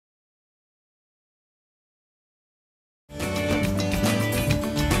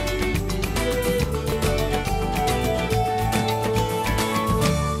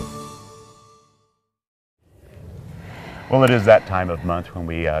Well, it is that time of month when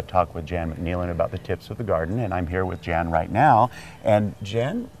we talk with Jan McNeilan about the tips of the garden, and I'm here with Jan right now. And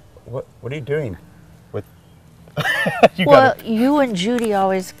Jan, what are you doing? With you and Judy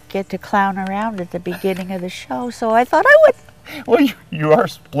always get to clown around at the beginning of the show, so I thought I would. Well, you are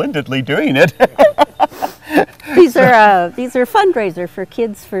splendidly doing it. These are fundraiser for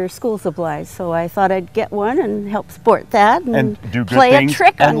kids for school supplies, so I thought I'd get one and help support that and do good play things a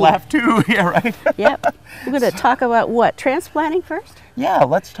trick and on laugh too. Yeah, right. Yep. We're going to talk about what, transplanting first? Yeah,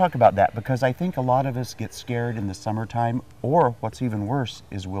 let's talk about that, because I think a lot of us get scared in the summertime, or what's even worse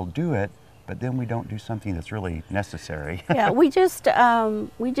is we'll do it, but then we don't do something that's really necessary. Yeah, we just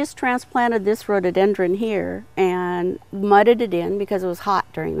transplanted this rhododendron here and mudded it in because it was hot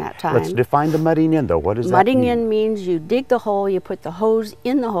during that time. Let's define the mudding in, though. What does that mean? Mudding in means you dig the hole, you put the hose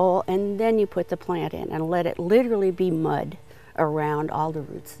in the hole, and then you put the plant in and let it literally be mud around all the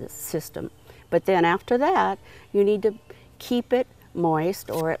root system. But then after that, you need to keep it moist,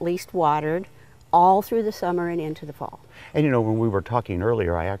 or at least watered, all through the summer and into the fall. And you know, when we were talking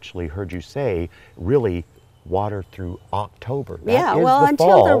earlier, I actually heard you say really water through October. Yeah, well,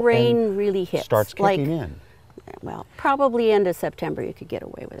 until the rain really hits. Starts kicking in. Well, probably end of September you could get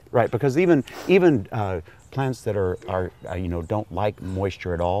away with it. Right, because even plants that are you know, don't like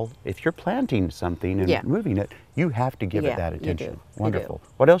moisture at all, if you're planting something and moving it, you have to give it that attention. You do. Wonderful. You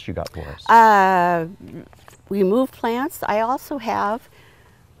do. What else you got for us? We move plants. I also have,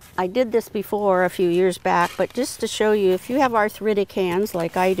 I did this before a few years back, but just to show you, if you have arthritic hands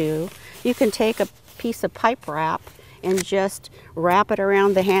like I do, you can take a piece of pipe wrap and just wrap it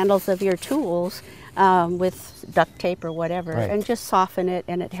around the handles of your tools with duct tape or whatever, and just soften it,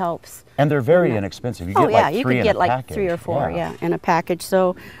 and it helps. And they're very inexpensive. You get like you three could in get a like package. 3 or 4, in a package.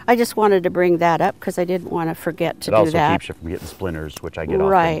 So I just wanted to bring that up because I didn't want to forget to do that. It also keeps you from getting splinters, which I get often.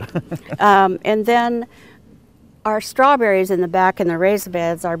 Right. And then our strawberries in the back in the raised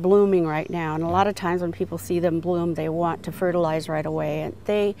beds are blooming right now, and a lot of times when people see them bloom, they want to fertilize right away, and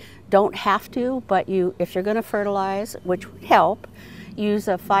they don't have to, but if you're going to fertilize, which would help, use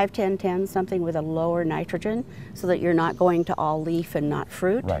a 5-10-10, something with a lower nitrogen, so that you're not going to all leaf and not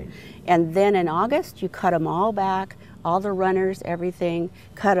fruit. Right. And then in August, you cut them all back, all the runners, everything,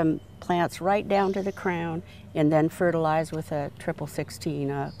 cut them plants right down to the crown, and then fertilize with a 1616,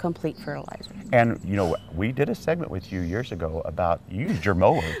 a complete fertilizer. And you know, we did a segment with you years ago about you used your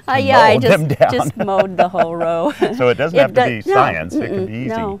mower to I mow them down. just mowed the whole row. So it doesn't have to be science, it can be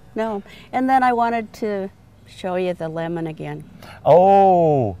easy. No. And then I wanted to show you the lemon again.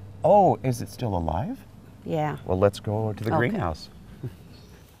 Oh, is it still alive? Yeah. Well, let's go to the greenhouse.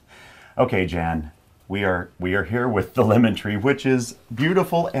 Okay, Jan. We are here with the lemon tree, which is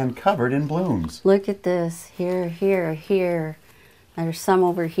beautiful and covered in blooms. Look at this. Here, here, here. There's some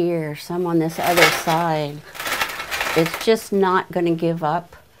over here, some on this other side. It's just not going to give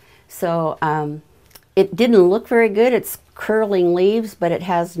up. So it didn't look very good. It's curling leaves, but it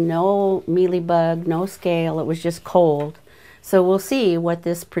has no mealybug, no scale. It was just cold. So we'll see what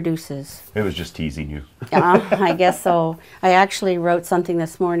this produces. It was just teasing you. I guess so. I actually wrote something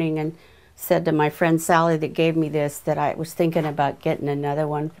this morning and said to my friend Sally that gave me this that I was thinking about getting another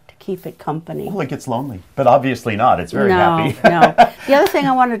one to keep it company. Well, it gets lonely, but obviously not. It's very happy. No. The other thing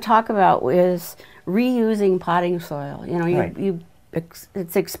I wanted to talk about is reusing potting soil. You know,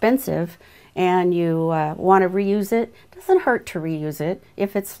 it's expensive, and you want to reuse it. It doesn't hurt to reuse it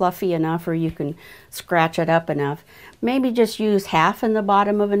if it's fluffy enough, or you can scratch it up enough. Maybe just use half in the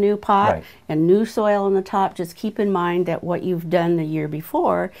bottom of a new pot and new soil on the top. Just keep in mind that what you've done the year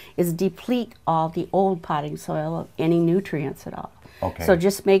before is deplete all the old potting soil of any nutrients at all. Okay. So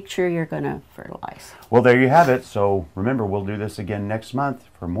just make sure you're going to fertilize. Well, there you have it. So remember, we'll do this again next month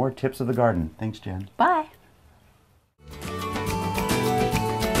for more tips of the garden. Thanks, Jen. Bye.